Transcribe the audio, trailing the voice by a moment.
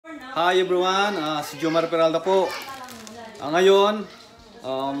Hi everyone, si Jomar Peralta po. Ngayon,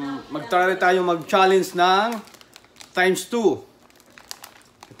 mag-try tayo mag-challenge ng times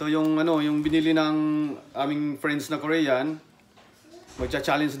 2. Ito yung yung binili ng aming friends na Korean.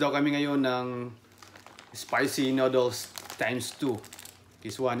 Magcha-challenge daw kami ngayon ng spicy noodles times 2.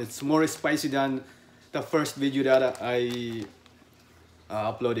 This one, it's more spicy than the first video that I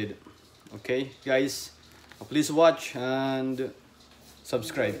uploaded. Okay, guys, please watch and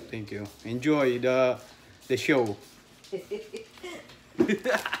subscribe. Thank you. Enjoy the show.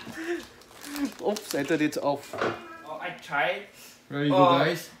 Oops, I thought it's off. Oh, I tried. There you go,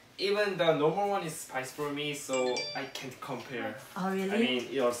 guys. Even the normal one is spicy for me, so I can't compare. Oh, really? I mean,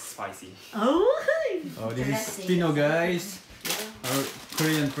 it's spicy. Oh, This is Tino, guys. Our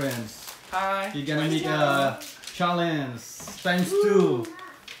Korean friends. Hi. You're gonna make a challenge times 2.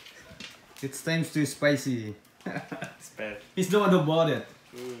 It's times 2 spicy. It's bad. He's the one who bought it.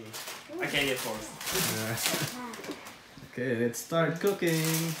 I can eat first. Okay, let's start cooking.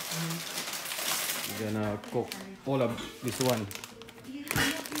 We're gonna cook all of this one.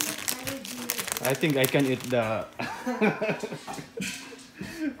 I think I can eat the...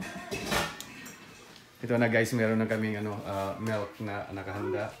 Ito na guys, meron na kaming milk na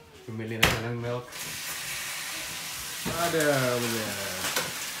nakahanda. Pumili na siya ng milk.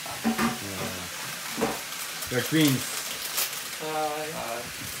 They're twins. Hi.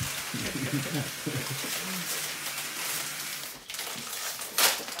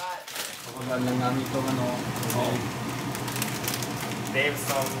 Pagkakaan lang namin itong They have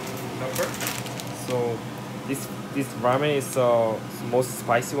some number. So this ramen is the most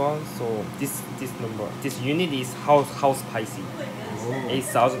spicy one. So this number, this unit is how spicy.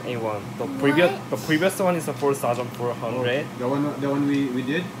 8,001. The previous one is 4,400. The one we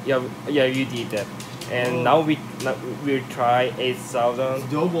did? Yeah, you did that. And now we'll try 8,000.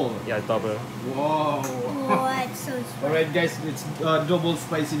 Double. Yeah, double. Wow. oh, it's so spicy. Alright guys, it's double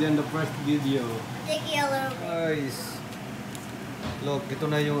spicy than the first video. Sticky a little bit. Guys, look, ito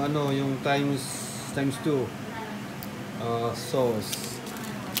na yung yung times 2 sauce.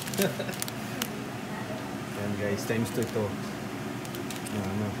 Yan guys, times 2 ito.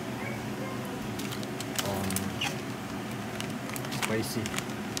 Yung spicy.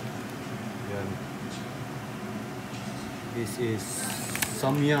 Yan. This is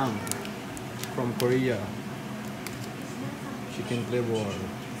samyang from Korea. Chicken flavor.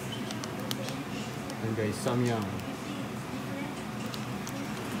 And guys, samyang.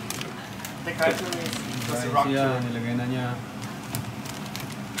 The carton is just Guys, rock. yan, nilagay na niya.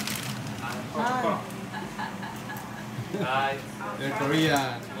 They're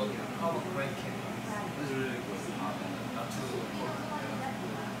Korean.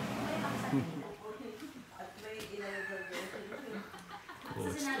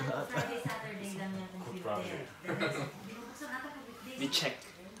 We check.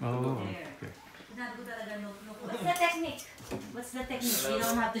 Oh, okay. What's the technique? What's the technique? You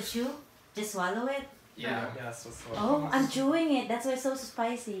don't have to chew? Just swallow it? Yeah. So. Oh, I'm chewing it. That's why it's so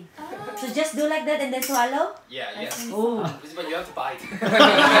spicy. So just do like that and then swallow? Yeah. Oh. But you have to bite. I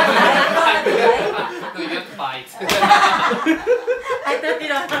don't have to bite. No, you have to bite. I thought you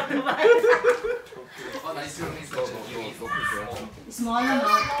don't have to bite. Oh, nice. Small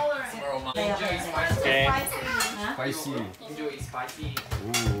amount. Enjoy spicy. Okay. Huh? Spicy. Enjoy spicy.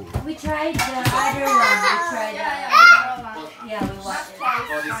 Ooh. We tried the other one. We tried yeah, we watched it.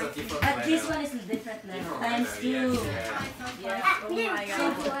 Oh, this is a different But this level. one is a different level. Times 2. Yeah. So,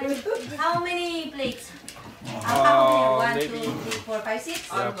 how many plates? How many? 1, 2, 3, 4, 5,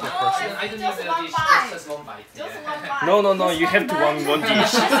 6? No, I don't need the dish. Just one bite. No. You have to one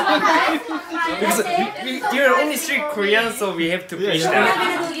dish. Just one bite? Because you're only 3 Korean, so we have to finish You're that.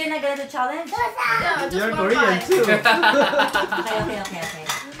 not gonna do challenge? You're Korean too. Okay.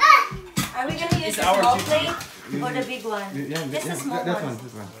 Are we gonna use It's the our small duty. plate or the big one? Just the small that one. one.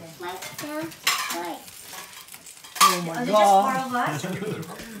 This one. Oh my God. Just 4 of us?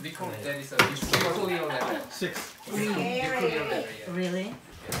 Because that is a Korean level. 6. Really?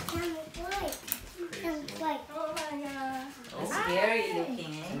 It's scary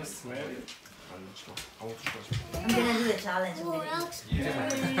looking, eh? I'm gonna do the challenge. I'm gonna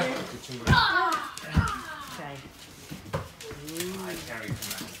eat. Try. I can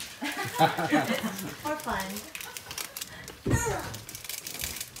recommend. For fun.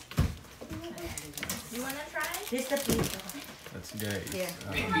 You wanna try? This the plate. That's guys. Here.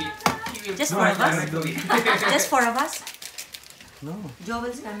 Maybe. Just 4 of us? Just 4 of us? No.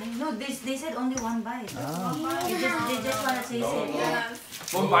 Joel's coming. No, they said only 1 bite. Ah. They just want to taste it. Yes.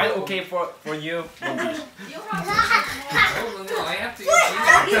 One bite, okay for you. One dish. You have to. No, I have to eat.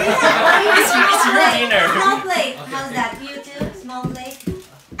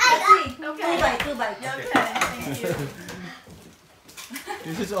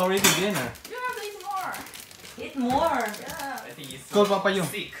 is already dinner. You have to eat more. Eat more. Yeah. I think it's Call Papa you.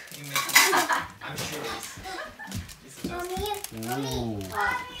 sick. I'm sure it's just Ooh.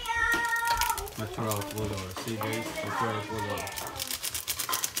 Natural color. See guys, natural color.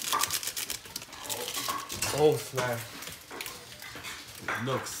 Oh, smell.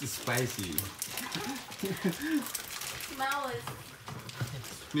 Looks spicy. Smell it.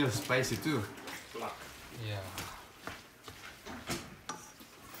 Smells spicy too. Black. yeah.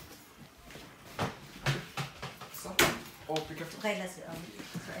 So, oh, be careful. Okay, let's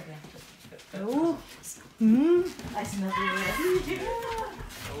Oh. I smell it.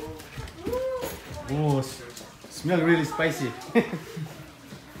 Oh, smell really spicy.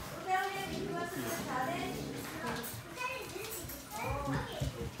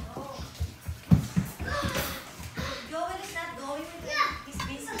 Joel is not going with us. He's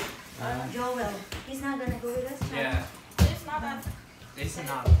busy. Joel, he's not gonna go with us. Yeah. It's not at It's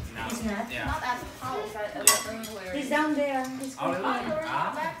not now. He's not. Yeah. not at house. I don't know where. He's down there. He's Oh, really? cooking.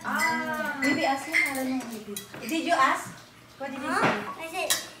 Ah. Maybe ask him. I don't know. Maybe. Did you ask? What did he say?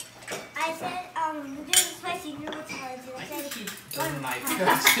 I said, this is spicy noodle challenge. I I said, think he doesn't like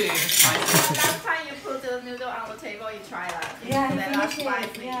spicy. Last time you put the noodle on the table, you try that. Yeah, he Then that's finished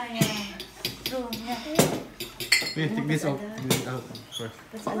it. spicy. Yeah. True. Yeah. Wait, take this out first.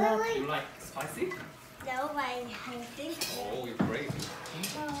 That's a lot. You like spicy? no, I think Oh, you're brave.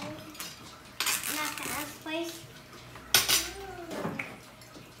 not that spicy.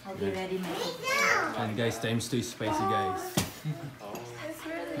 I'll be ready, my And guys, times 2 is spicy, guys. It's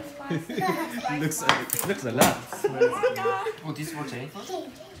really spicy. looks a lot. Oh my god. Oh, this for Jennifer?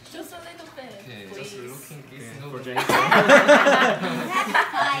 Just a little bit. Okay, please. just looking this For noodle. Jennifer.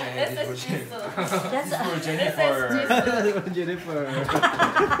 This is Jesus. That's For This Jennifer. is Jesus. Jennifer.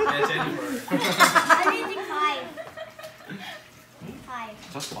 Yeah, Jennifer. I think 5.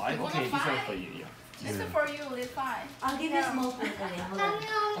 5. Just 5? You want Okay, this one five? for you, yeah. This is for you, live fine. I'll give you small plate again. Hold on.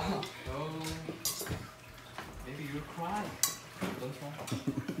 Oh. Maybe you'll cry. Don't try.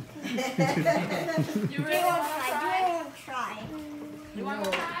 You really want to try? Try. You want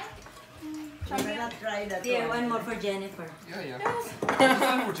to try? Try it. Here, one more for Jennifer. Yeah, yeah. This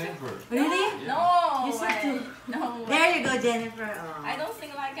one for Jennifer. Really? No You said way. to. No way. There you go, Jennifer. Oh. I don't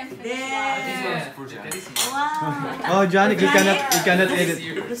think I can finish There. one. This Yeah. one's for Jennifer. Wow. Oh, Johnny, you cannot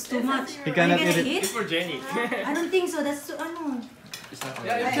edit. That's too much. He cannot Are you gonna edit. eat? It's for Jenny. I don't think so. That's too, ano. It's not for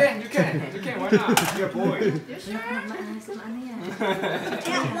Yeah, Jenny. you can. Why not? You're a boy. You sure? Ano yan?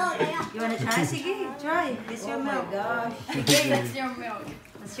 Yeah, no, yeah. You wanna try? Sige, try. It's your milk. Sige, that's your milk.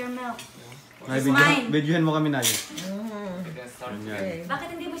 That's your milk. Ay, It's mine. videohan mo kami na yun. Okay, start. Yan. Bakit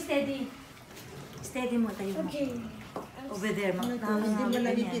hindi mo steady? Steady mo, tayo mo. Over there, makakama nga. Hindi mo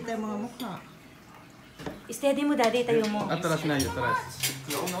nakikita mga mukha. Steady mo, daddy, tayo mo. Atras na yun, atras.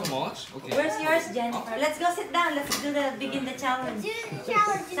 No, no much. Okay. Where's yours, Jennifer? Let's go sit down. Let's begin the challenge.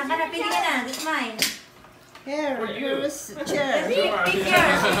 Saan ka na? Pili ka na. That's mine. Here, here's chair. Pick yours. Pick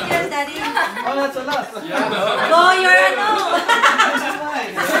yours, daddy. Oh, that's a lot. Go, your ano.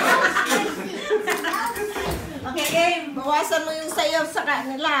 Okay, game. Bawasan mo yung sayaw sa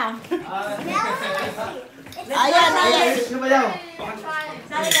kanila. Let's Ayan, go, ayan. Ano ba yaw? Try it.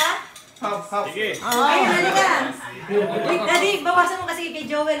 Sali ka? Half, half. Sige. Ayun, hali ka. Daddy, bawasan mo kasi kay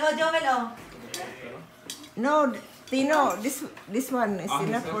Joel. Oh, Joel, oh. No, Tino, this one is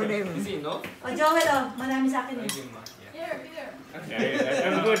enough for them. Is it enough? Oh, Joel, oh. Marami sa akin, eh. Here, here. Yeah,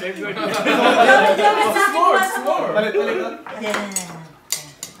 I'm good, I'm good. Joel, sa akin, bawasan mo. Palit, palit. Yan.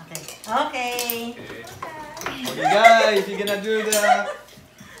 Okay. Okay. Okay guys, you're gonna do the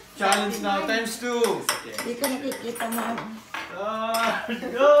challenge now times 2. Hindi ko nakikita mo.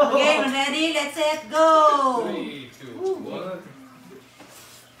 Go! Okay, ready? Let's set go. 3, 2, 1.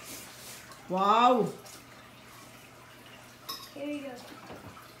 Wow! Here you go.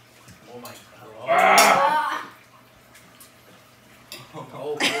 Oh my god.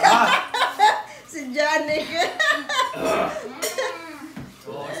 Oh, Si Janik.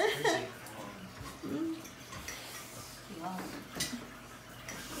 oh, it's crazy.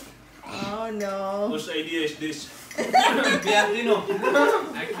 Oh no. Whose idea is this? Kaya Tino.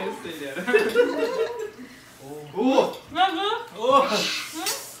 I can't stay there. Oh! Oh!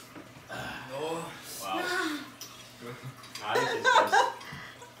 Alice is this.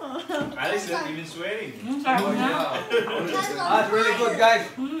 Alice is even swearing. Oh yeah. That's really good guys.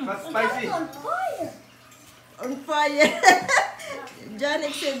 That's spicy. On fire. On fire.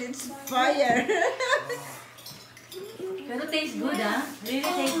 Janik said it's fire. Pero tastes good, ah. Really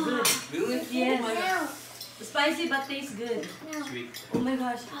tastes good. Really? Yes. Spicy but tastes good. Sweet. Oh my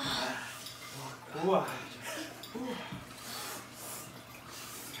gosh. Wow.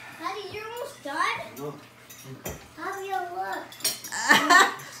 Daddy, you're almost done? Happy, look.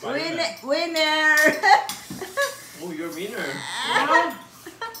 Winner! Oh, you're winner.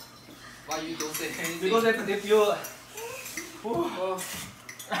 Why you don't say anything? Because if you... Oh.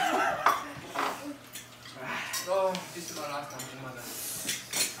 Oh, this is my last time, mother.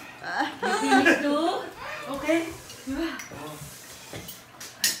 You finish too? Okay.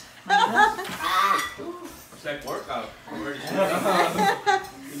 It's like workout. Already.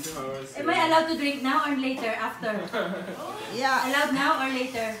 Am I allowed to drink now or later, after? Yeah, Allowed now or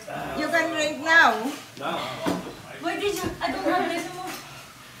later? you can drink now. Now. Where did you? I don't have this more.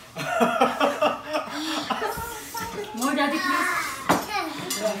 More, Daddy, please.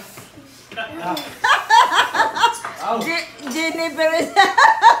 Jennifer is...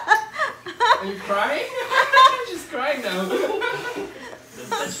 Are you crying? She's crying now.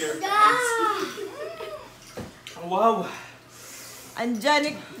 That's your Wow! And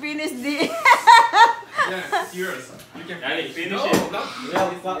Janik finished the... Yeah, it's yours. You can finish finish it. it. No,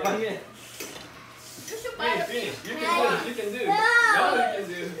 Pahingi. Hey, finish. You can do. You can do. No. No, you can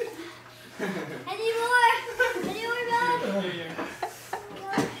do. Any more? Any more, Mom?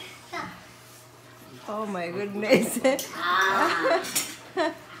 Oh my goodness.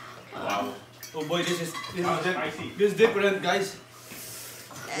 Wow. Oh boy, this is Spicy. this is different, guys.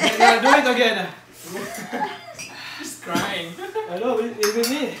 Yeah, do it again. She's crying. I know, even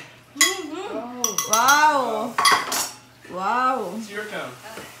me. Wow. Wow. It's your turn.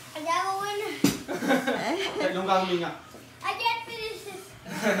 Another one? Tatlong kami nga. I can't finish this.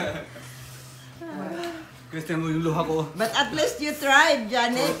 Christian mo yung luha ko. But at least you tried,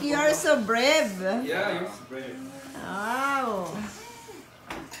 Janik. You are so brave. Yeah, you're brave. Wow.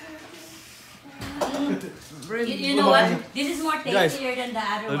 Brave You know what? This is more Guys, tastier than the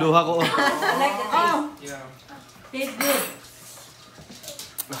other one. Luha ko. I like the taste. Oh, Yeah. Tastes good.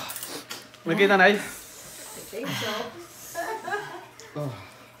 Nakita na I think so.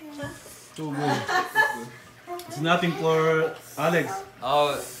 Too good. It's nothing for Alex.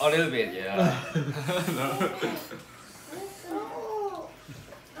 Oh, a little bit, yeah.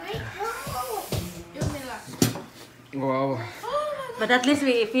 Wow. But at least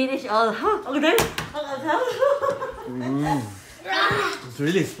we finish all. Okay. It's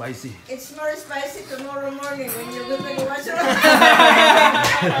really spicy. It's more spicy tomorrow morning when you go to the washroom.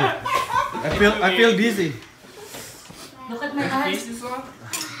 I feel dizzy. Look at my Taste eyes. this one?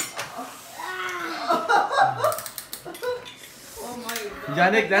 Oh my God.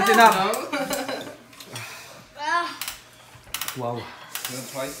 Janik, that's enough. No? Wow. You want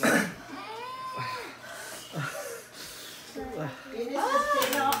twice that?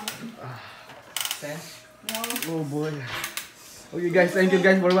 Oh boy. Okay guys, thank you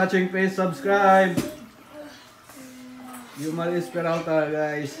guys for watching. Please subscribe. Yumaris Peralta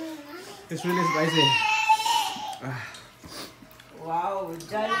guys. It's really spicy. Wow,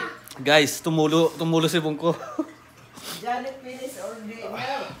 Janik. Guys, tumulo si bungko. Janik finished all the milk.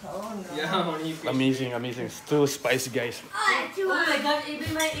 Oh no. Yeah, when you finish. Amazing, amazing. It's too spicy guys. Oh my God,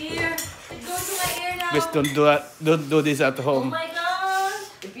 even my ear. It goes to my ear now. Please don't do this at Oh home. my God.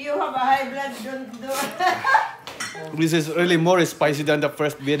 If you have a high blood, don't do it. This is really more spicy than the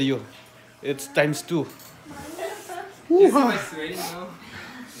first video. It's times 2. You see my sweating now?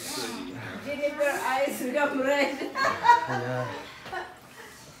 Jennifer eyes become red. Yeah.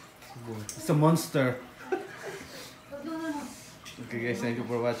 It's a monster. Okay guys, thank you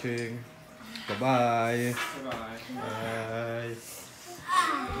for watching. Bye-bye. Bye-bye. Bye.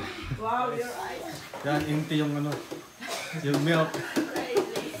 Wow, your eyes. Yan, inti yung ano, yung milk.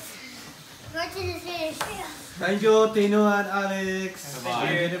 Go to the fish. Thank you, Tino and Alex. Bye.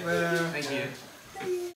 Jennifer. Thank you.